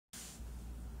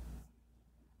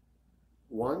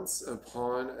Once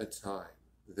upon a time,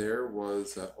 there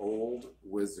was an old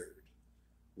wizard,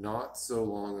 not so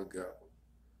long ago,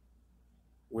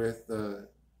 with the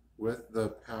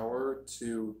power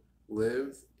to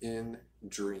live in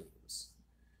dreams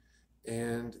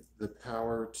and the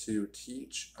power to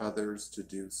teach others to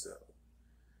do so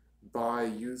by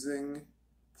using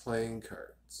playing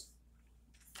cards.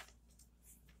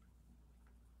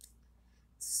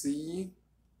 See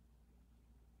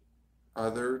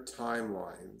other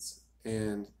timelines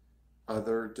and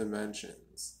other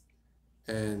dimensions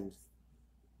and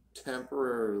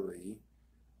temporarily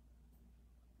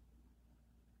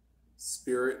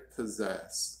spirit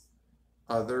possess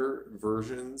other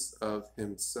versions of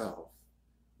himself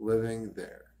living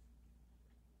there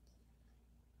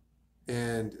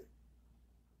and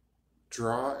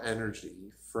draw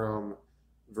energy from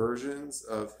versions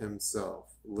of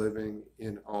himself living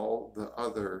in all the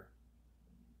other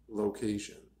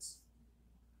locations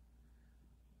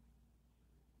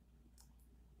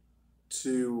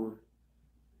to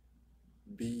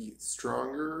be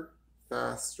stronger,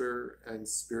 faster, and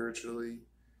spiritually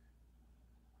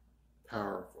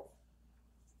powerful.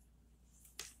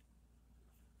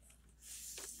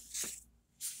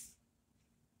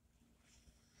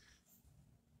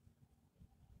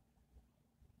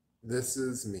 This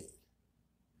is me.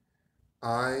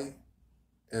 I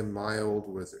am my old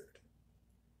wizard.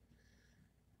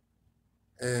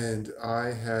 And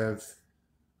I have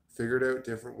figured out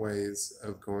different ways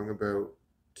of going about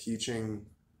teaching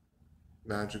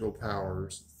magical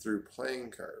powers through playing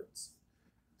cards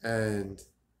and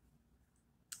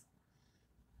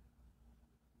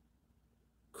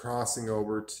crossing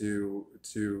over to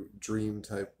dream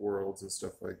type worlds and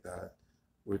stuff like that,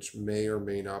 which may or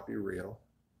may not be real,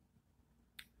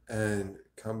 and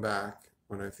come back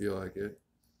when I feel like it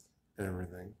and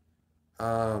everything.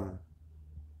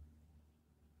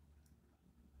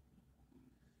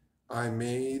 I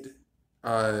made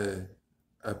a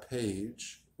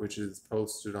page which is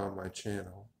posted on my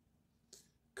channel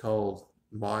called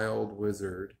My Old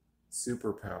Wizard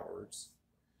Superpowers,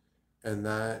 and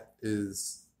that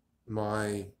is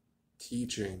my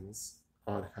teachings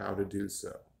on how to do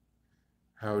so,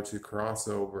 how to cross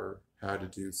over, how to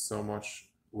do so much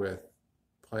with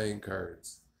playing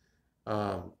cards,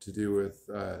 to do with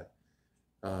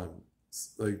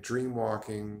like dream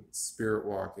walking, spirit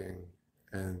walking,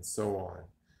 and so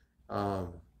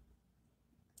on,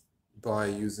 by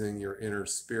using your inner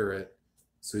spirit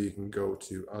so you can go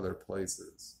to other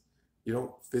places. You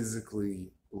don't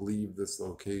physically leave this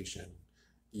location,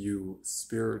 you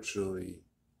spiritually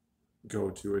go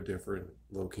to a different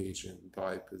location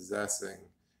by possessing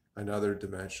another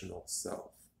dimensional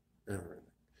self and everything.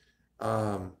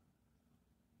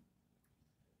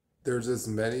 There's as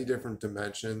many different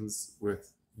dimensions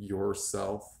with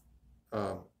yourself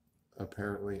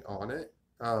apparently on it,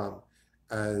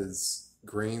 as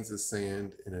grains of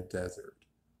sand in a desert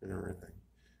and everything.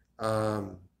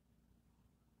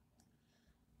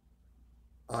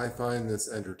 I find this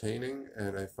entertaining,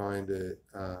 and I find it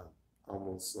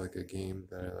almost like a game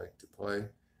that I like to play.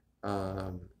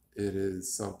 It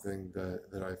is something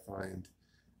that I find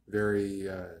very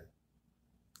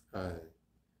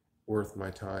worth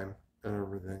my time and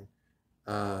everything.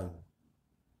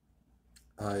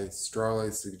 I strongly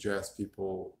suggest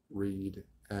people read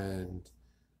and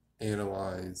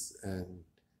analyze and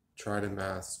try to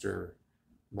master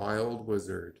My Old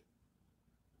Wizard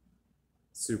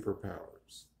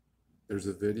Superpowers. There's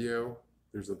a video,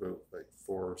 there's about like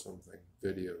 4 or something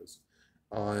videos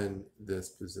on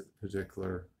this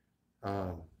particular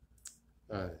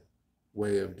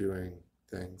way of doing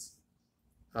things.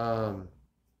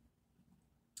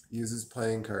 Uses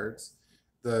playing cards.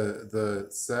 The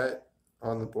set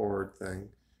on the board thing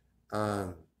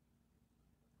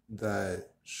that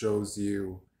shows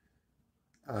you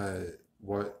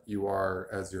what you are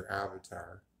as your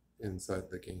avatar inside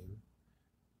the game,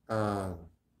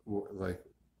 like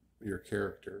your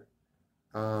character,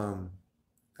 and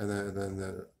then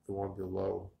the one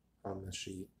below on the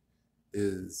sheet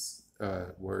is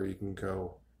where you can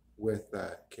go with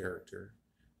that character,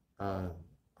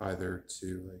 either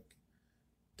to like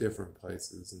different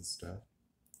places and stuff,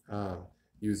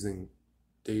 using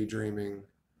daydreaming,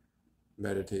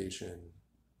 meditation,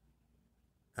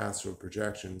 astral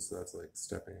projection, so that's like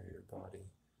stepping out of your body,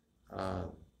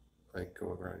 like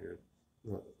going around your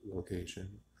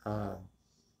location,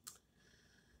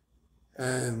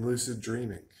 and lucid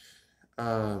dreaming.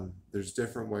 There's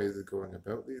different ways of going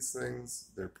about these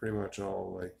things. They're pretty much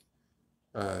all like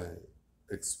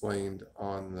explained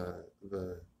on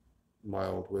the My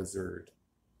Old Wizard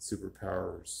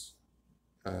Superpowers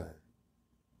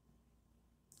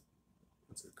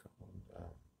what's it called?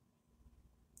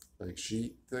 Like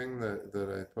sheet thing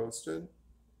that I posted.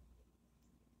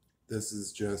 This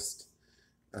is just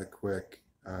a quick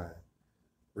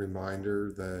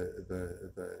reminder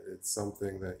that it's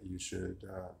something that you should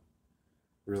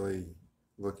really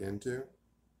look into.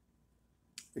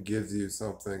 It gives you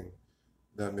something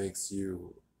that makes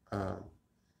you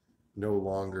no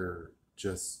longer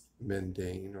just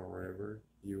mundane or whatever.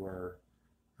 You are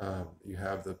you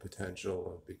have the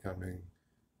potential of becoming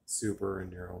super in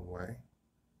your own way.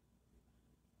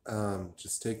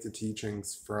 Just take the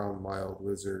teachings from Mild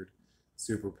Wizard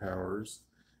Superpowers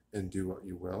and do what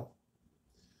you will.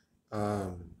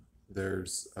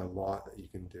 There's a lot that you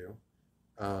can do.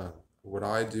 What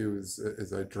I do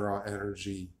is I draw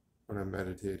energy when I'm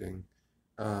meditating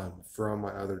from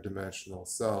my other dimensional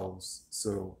selves,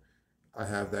 so I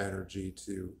have the energy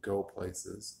to go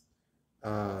places.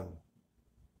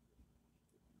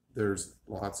 There's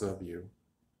lots of you,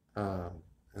 and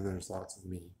there's lots of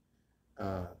me.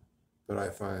 But I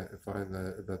find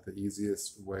that the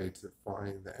easiest way to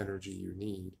find the energy you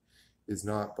need is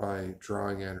not by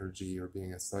drawing energy or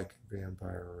being a psychic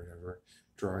vampire or whatever,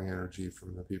 drawing energy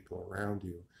from the people around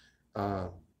you.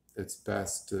 It's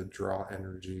best to draw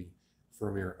energy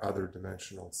from your other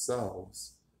dimensional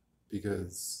selves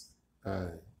because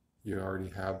you already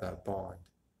have that bond.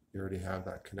 You already have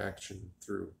that connection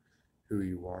through who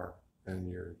you are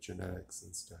and your genetics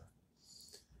and stuff.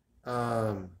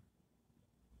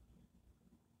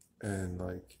 And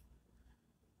like,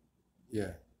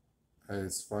 yeah, I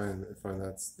just find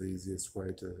that's the easiest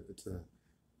way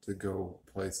to go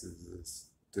places is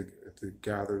to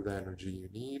gather the energy you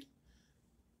need,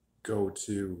 go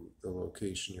to the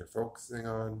location you're focusing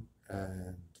on,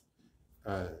 and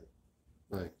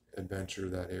like adventure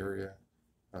that area,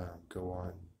 go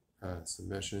on some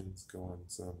missions, go on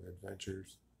some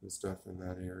adventures and stuff in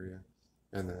that area,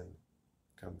 and then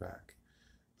come back.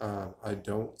 I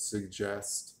don't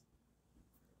suggest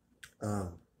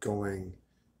going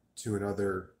to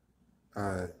another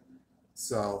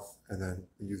self and then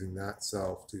using that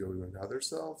self to go to another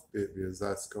self, because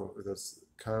that's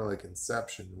kind of like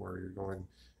Inception, where you're going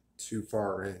too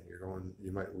far in.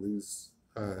 You might lose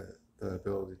the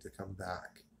ability to come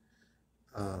back.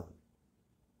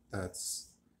 That's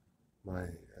my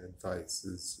advice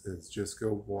is just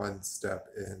go one step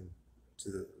in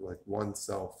to like one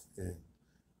self in.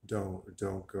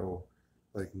 Don't go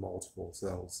like multiple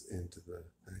selves into the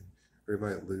thing, or you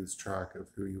might lose track of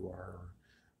who you are or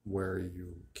where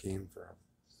you came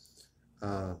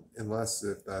from. Unless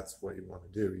if that's what you want to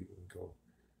do, you can go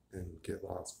and get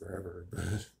lost forever,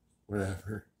 but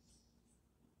whatever.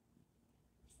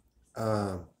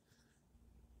 And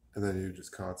then you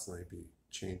just constantly be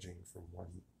changing from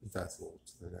one vessel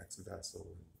to the next vessel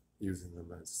and using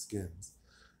them as skins,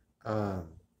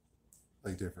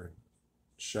 like different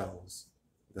shells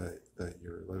that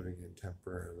you're living in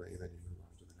temporarily, and then you move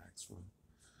on to the next one.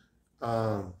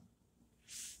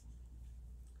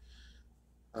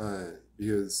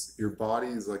 Because your body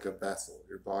is like a vessel.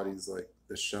 Your body's like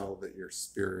the shell that your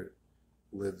spirit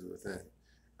lives within.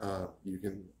 You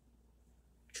can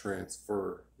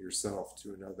transfer yourself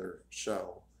to another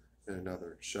shell and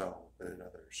another shell and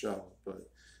another shell, but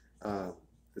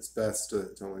it's best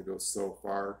to only go so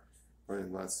far,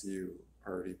 unless you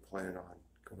already plan on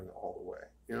going all the way,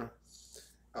 you know.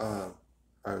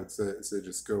 I would say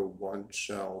just go one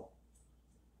shell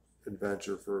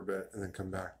adventure for a bit and then come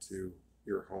back to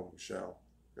your home shell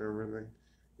and everything,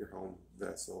 your home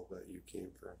vessel that you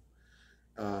came from.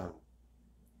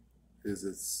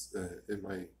 It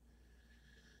might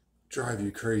drive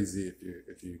you crazy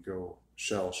if you go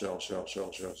shell,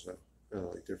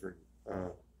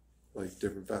 like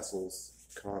different vessels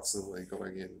constantly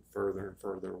going in further and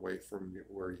further away from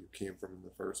where you came from in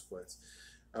the first place.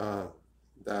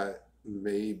 That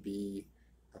may be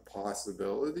a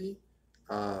possibility,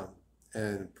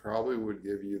 and probably would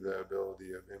give you the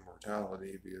ability of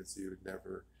immortality, because you would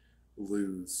never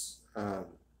lose.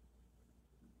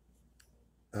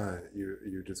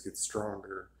 You just get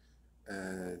stronger,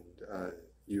 and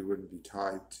you wouldn't be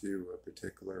tied to a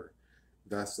particular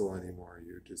vessel anymore.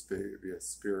 You'd just be a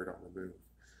spirit on the move.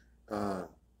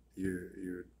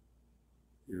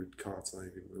 You'd constantly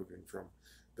be moving from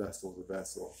vessel to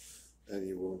vessel, and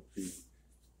you won't be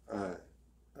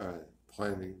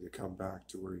planning to come back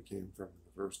to where you came from in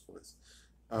the first place.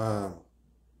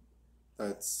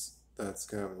 That's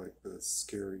kind of like the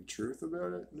scary truth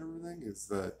about it and everything, is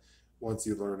that once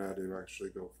you learn how to actually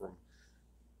go from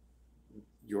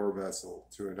your vessel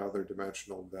to another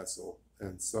dimensional vessel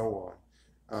and so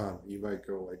on, you might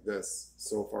go like this,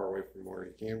 so far away from where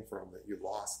you came from that you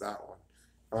lost that one,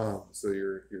 So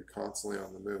you're constantly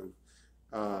on the move,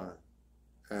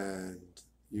 and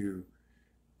you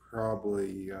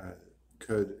probably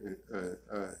could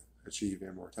achieve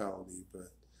immortality,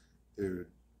 but it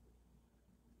would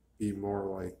be more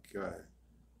like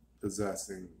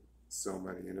possessing so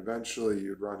many, and eventually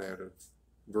you'd run out of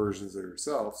versions of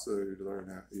yourself. So you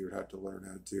would have to learn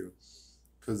how to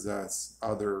possess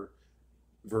other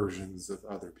versions of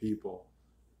other people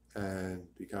and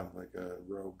become like a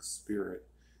rogue spirit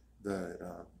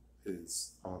that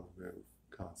is on the move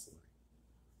constantly.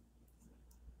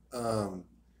 Um,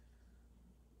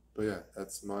 but yeah,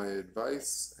 that's my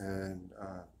advice, and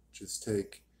just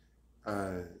take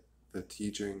uh, the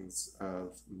teachings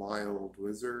of Mild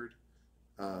Wizard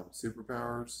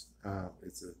Superpowers.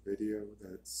 It's a video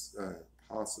that's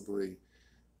possibly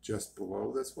just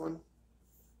below this one.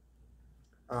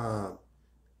 Um,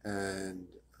 and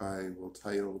I will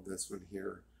title this one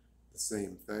here the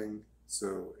same thing,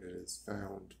 so it is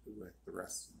found with the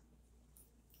rest.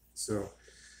 So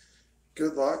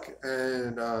good luck,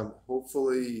 and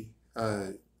hopefully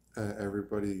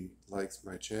everybody likes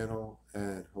my channel,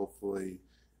 and hopefully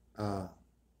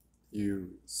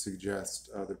you suggest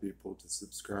other people to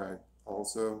subscribe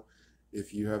also.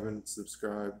 If you haven't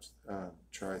subscribed,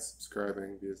 try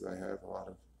subscribing, because I have a lot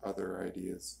of other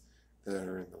ideas that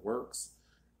are in the works,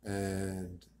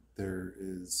 and there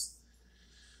is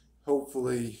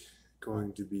hopefully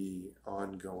going to be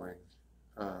ongoing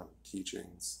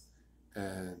teachings,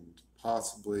 and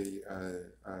possibly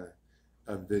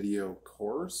a video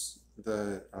course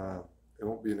that it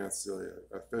won't be necessarily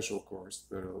an official course,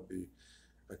 but it'll be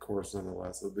a course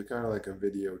nonetheless. It'll be kind of like a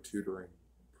video tutoring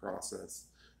process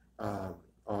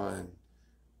on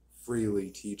freely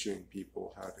teaching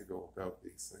people how to go about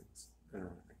these things and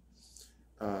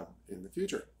everything in the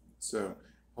future. So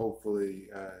hopefully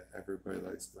everybody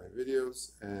likes my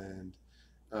videos, and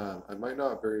I might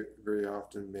not very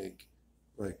often make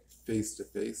like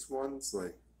face-to-face ones,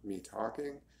 like me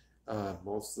talking.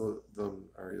 Most of them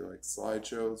are like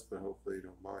slideshows, but hopefully you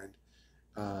don't mind.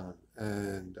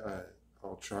 And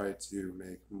I'll try to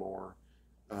make more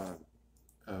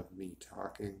of me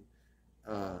talking,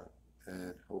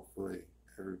 and hopefully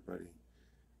everybody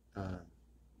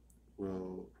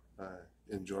will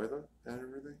enjoy them and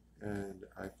everything. And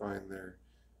I find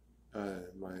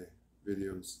my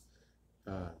videos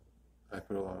I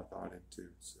put a lot of thought into.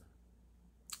 So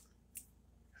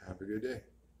have a good day.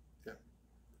 Yeah.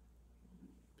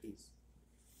 Peace.